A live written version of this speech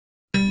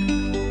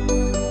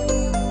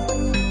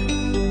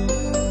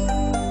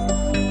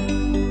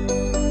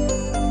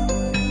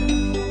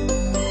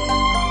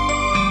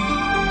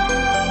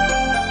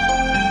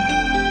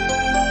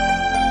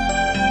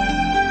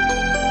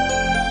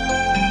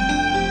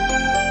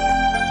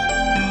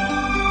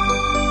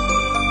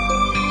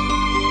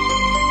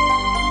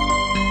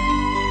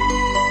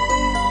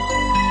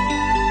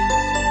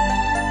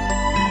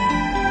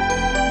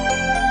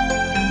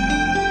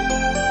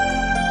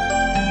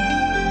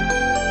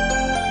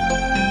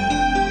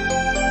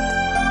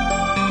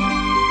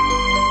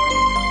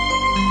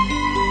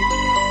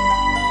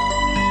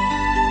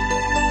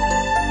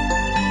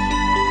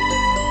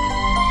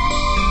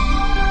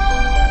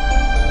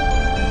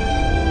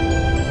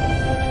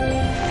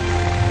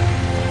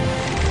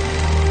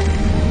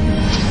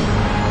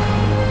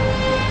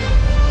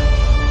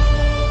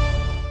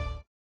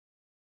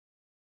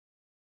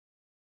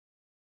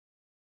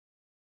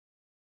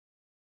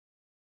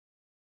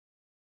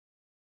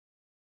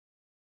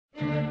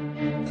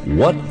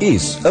What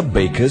is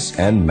abacus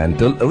and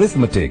mental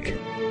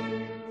arithmetic?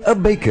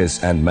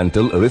 Abacus and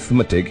mental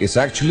arithmetic is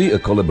actually a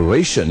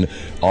collaboration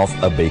of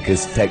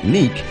abacus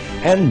technique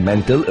and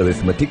mental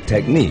arithmetic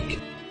technique.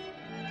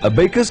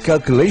 Abacus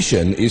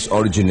calculation is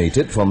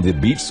originated from the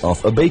beats of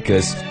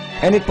abacus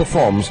and it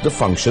performs the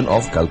function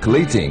of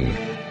calculating.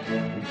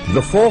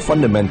 The four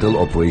fundamental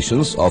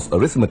operations of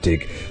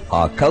arithmetic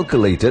are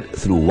calculated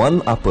through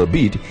one upper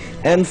beat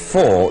and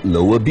four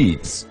lower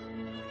beats.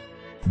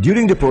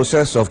 During the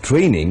process of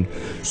training,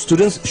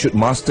 students should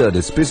master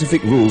the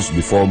specific rules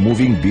before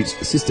moving beats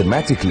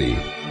systematically.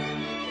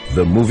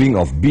 The moving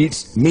of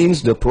beats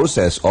means the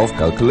process of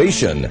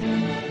calculation.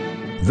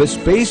 The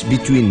space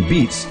between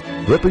beats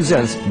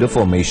represents the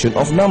formation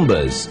of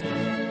numbers.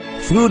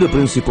 Through the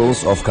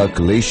principles of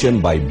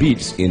calculation by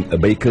beats in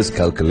abacus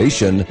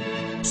calculation,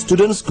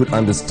 students could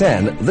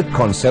understand the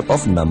concept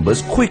of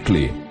numbers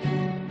quickly.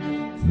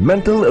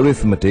 Mental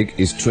arithmetic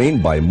is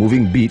trained by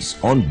moving beats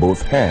on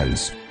both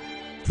hands.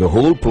 The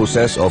whole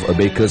process of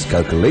abacus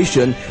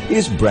calculation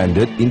is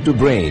branded into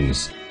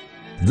brains.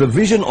 The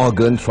vision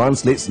organ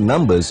translates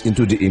numbers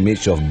into the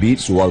image of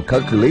beats while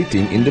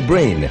calculating in the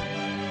brain.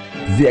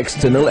 The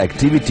external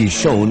activity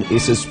shown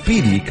is a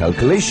speedy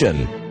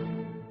calculation.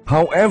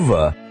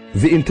 However,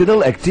 the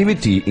internal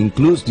activity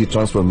includes the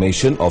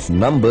transformation of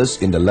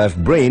numbers in the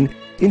left brain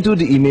into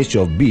the image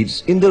of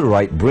beats in the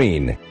right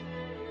brain.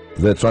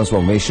 The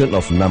transformation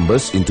of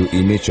numbers into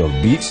image of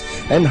beats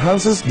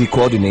enhances the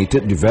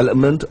coordinated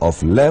development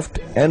of left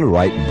and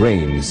right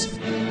brains.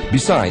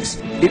 Besides,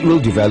 it will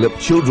develop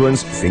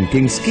children's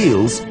thinking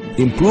skills,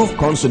 improve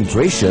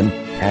concentration,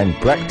 and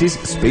practice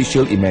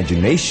spatial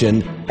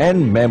imagination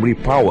and memory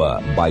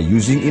power by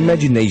using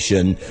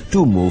imagination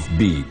to move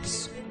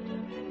beats.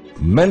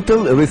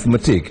 Mental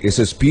arithmetic is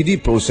a speedy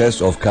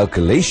process of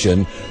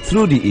calculation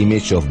through the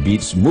image of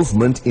beats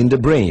movement in the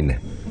brain.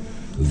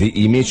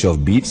 The image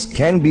of beats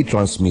can be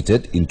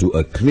transmitted into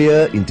a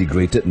clear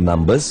integrated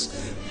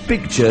numbers,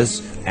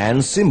 pictures,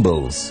 and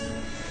symbols.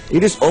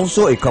 It is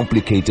also a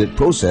complicated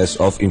process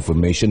of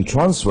information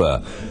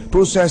transfer,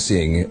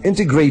 processing,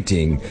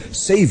 integrating,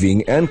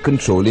 saving, and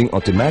controlling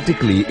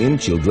automatically in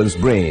children's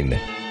brain.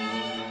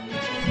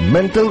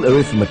 Mental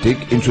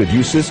arithmetic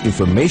introduces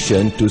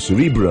information to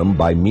cerebrum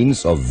by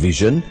means of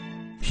vision,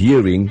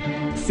 hearing,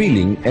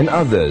 feeling, and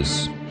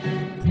others.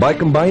 By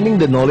combining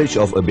the knowledge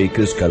of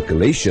abacus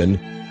calculation,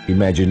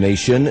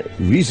 imagination,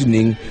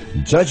 reasoning,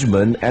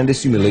 judgment, and the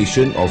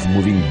simulation of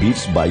moving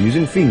beats by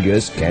using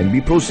fingers can be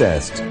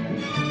processed.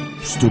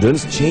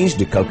 Students change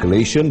the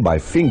calculation by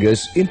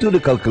fingers into the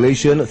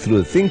calculation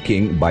through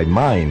thinking by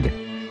mind.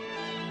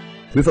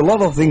 With a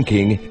lot of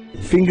thinking,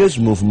 fingers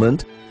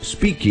movement,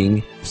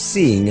 speaking,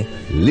 seeing,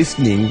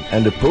 listening,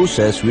 and the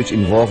process which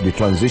involve the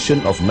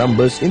transition of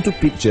numbers into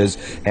pictures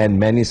and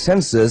many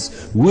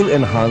senses will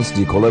enhance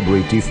the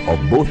collaborative of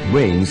both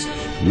brains,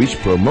 which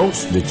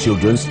promotes the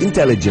children's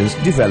intelligence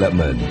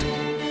development.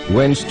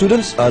 When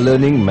students are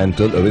learning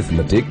mental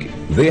arithmetic,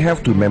 they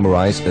have to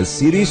memorize a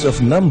series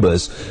of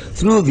numbers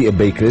through the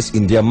abacus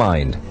in their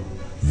mind.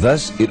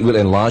 Thus, it will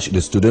enlarge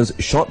the students'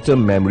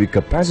 short-term memory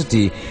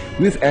capacity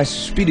with as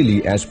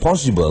speedily as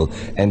possible,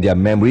 and their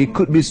memory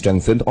could be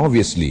strengthened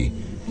obviously.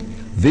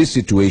 This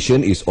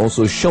situation is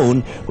also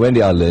shown when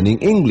they are learning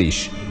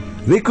English.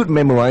 They could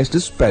memorize the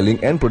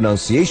spelling and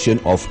pronunciation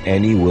of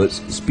any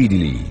words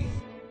speedily.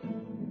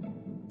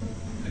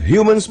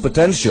 Human's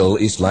potential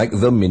is like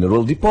the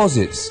mineral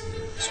deposits.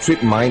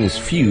 Strip mine is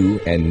few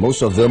and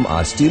most of them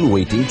are still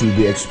waiting to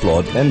be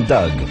explored and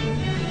dug.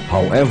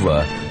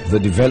 However, the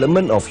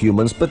development of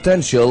human's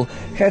potential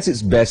has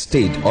its best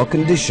state or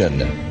condition.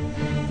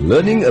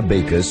 Learning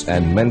abacus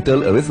and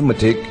mental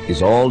arithmetic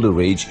is all the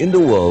rage in the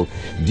world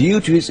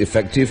due to its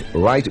effective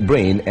right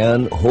brain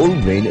and whole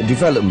brain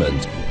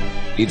development,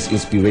 its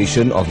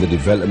inspiration of the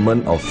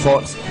development of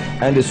thoughts,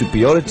 and the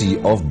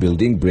superiority of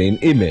building brain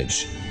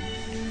image.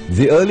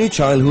 The early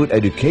childhood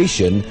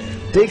education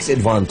takes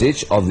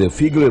advantage of the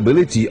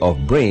figurability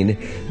of brain,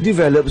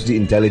 develops the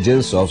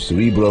intelligence of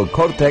cerebral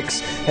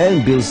cortex,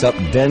 and builds up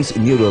dense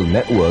neural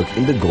network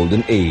in the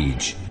golden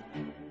age.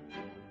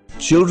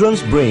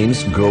 Children's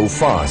brains grow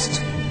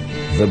fast.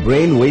 The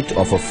brain weight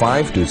of a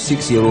 5 to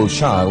 6-year-old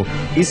child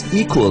is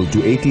equal to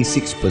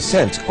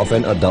 86% of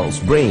an adult's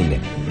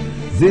brain.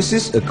 This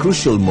is a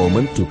crucial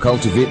moment to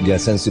cultivate their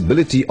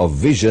sensibility of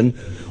vision,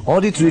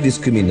 auditory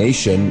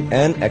discrimination,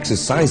 and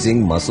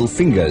exercising muscle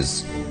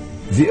fingers.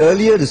 The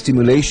earlier the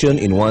stimulation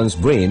in one's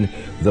brain,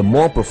 the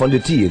more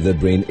profundity the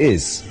brain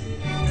is.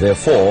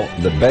 Therefore,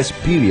 the best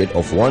period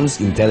of one's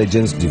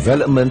intelligence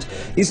development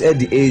is at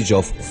the age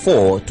of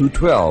 4 to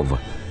 12.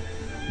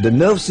 The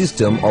nerve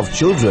system of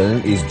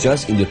children is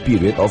just in the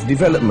period of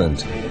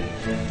development.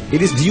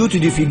 It is due to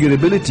the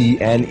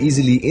figurability and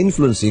easily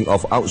influencing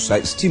of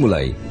outside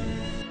stimuli.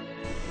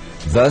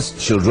 Thus,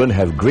 children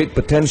have great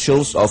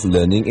potentials of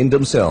learning in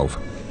themselves.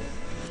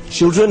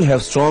 Children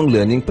have strong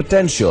learning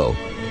potential.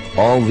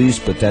 All these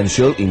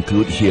potential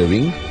include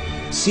hearing,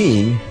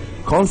 seeing,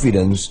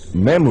 confidence,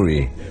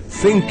 memory,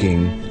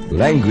 thinking,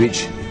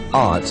 language,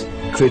 art,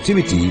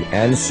 creativity,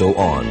 and so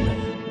on.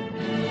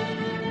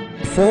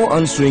 Before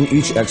answering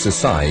each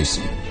exercise,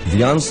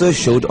 the answer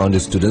showed on the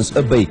student's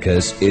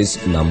abacus is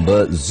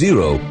number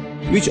 0,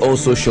 which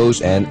also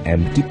shows an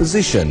empty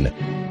position.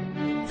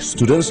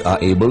 Students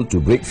are able to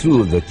break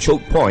through the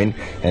choke point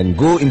and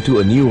go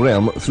into a new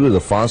realm through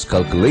the fast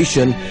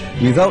calculation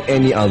without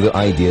any other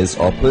ideas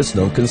or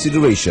personal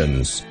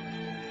considerations.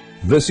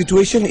 The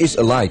situation is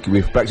alike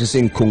with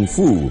practicing Kung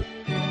Fu.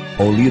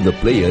 Only the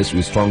players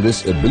with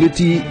strongest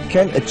ability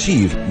can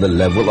achieve the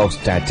level of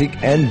static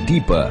and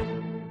deeper.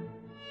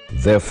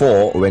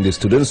 Therefore, when the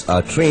students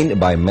are trained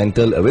by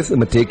mental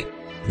arithmetic,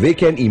 they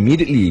can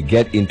immediately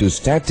get into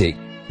static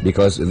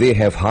because they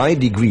have high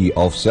degree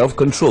of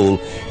self-control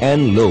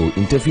and low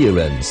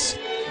interference.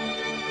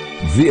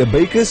 The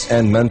Abacus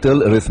and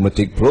Mental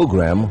Arithmetic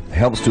program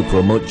helps to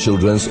promote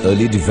children's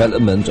early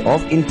development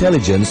of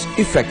intelligence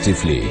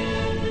effectively.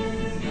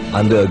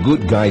 Under a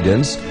good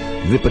guidance,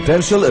 the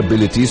potential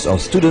abilities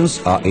of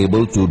students are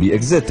able to be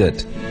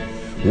exerted.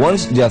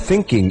 Once their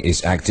thinking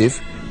is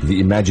active, the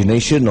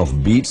imagination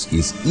of beats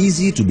is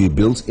easy to be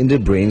built in their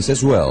brains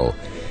as well,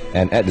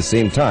 and at the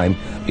same time,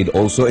 it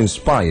also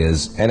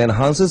inspires and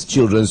enhances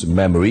children's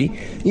memory,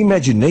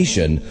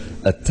 imagination,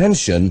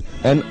 attention,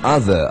 and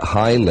other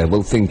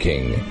high-level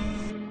thinking.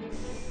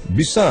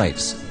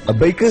 Besides,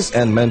 Abacus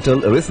and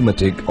Mental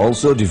Arithmetic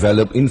also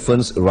develop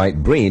infants'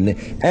 right brain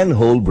and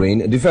whole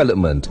brain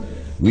development,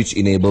 which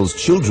enables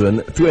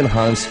children to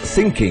enhance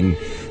thinking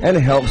and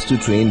helps to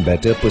train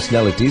better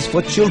personalities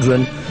for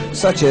children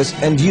such as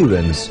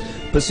endurance,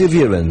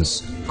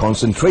 perseverance,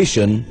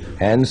 concentration,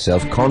 and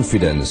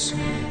self-confidence.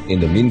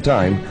 In the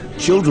meantime,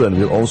 children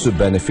will also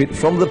benefit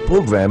from the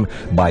program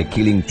by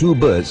killing 2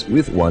 birds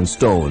with 1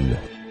 stone.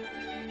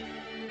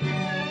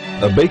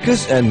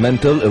 Abacus and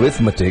Mental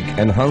Arithmetic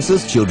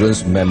enhances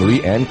children's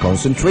memory and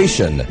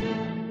concentration.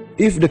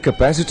 If the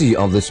capacity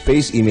of the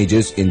space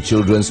images in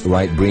children's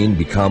right brain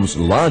becomes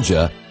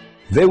larger,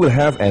 they will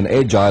have an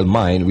agile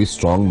mind with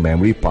strong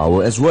memory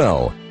power as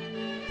well.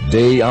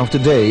 Day after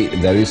day,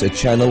 there is a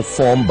channel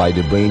formed by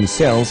the brain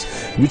cells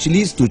which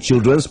leads to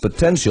children's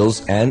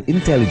potentials and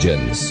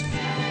intelligence.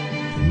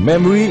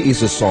 Memory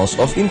is a source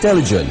of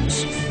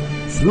intelligence.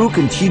 Through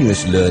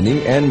continuous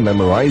learning and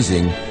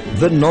memorizing,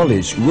 the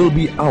knowledge will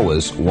be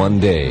ours one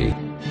day.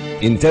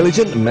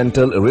 Intelligent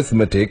Mental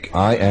Arithmetic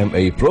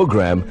IMA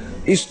program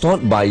is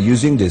taught by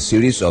using the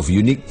series of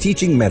unique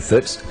teaching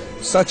methods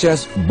such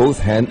as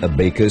both-hand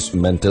Abacus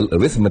Mental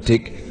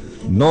Arithmetic,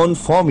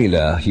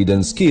 non-formula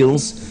hidden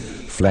skills,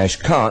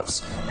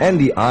 flashcards, and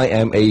the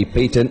IMA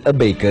Patent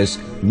Abacus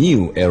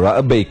New Era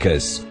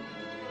Abacus.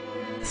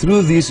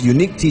 Through these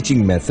unique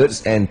teaching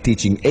methods and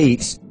teaching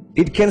aids,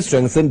 it can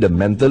strengthen the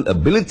mental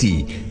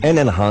ability and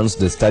enhance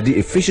the study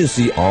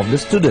efficiency of the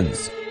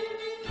students.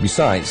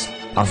 Besides,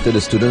 after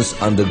the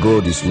students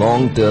undergo this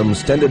long-term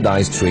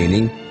standardized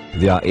training,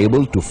 they are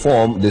able to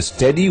form the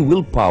steady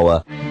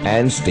willpower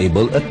and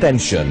stable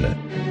attention.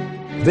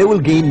 They will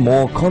gain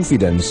more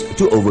confidence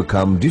to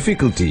overcome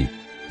difficulty,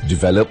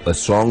 develop a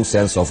strong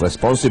sense of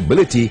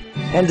responsibility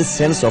and a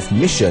sense of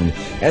mission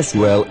as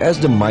well as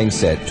the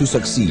mindset to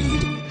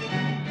succeed.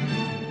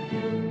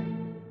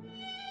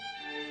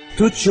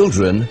 To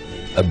children,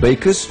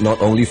 Abacus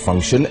not only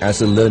function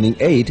as a learning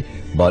aid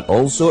but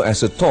also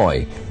as a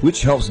toy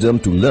which helps them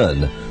to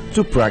learn,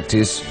 to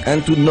practice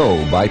and to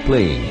know by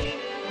playing.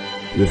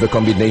 With a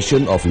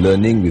combination of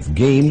learning with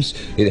games,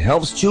 it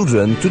helps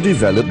children to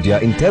develop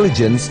their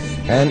intelligence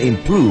and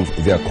improve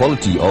their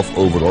quality of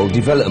overall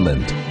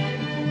development.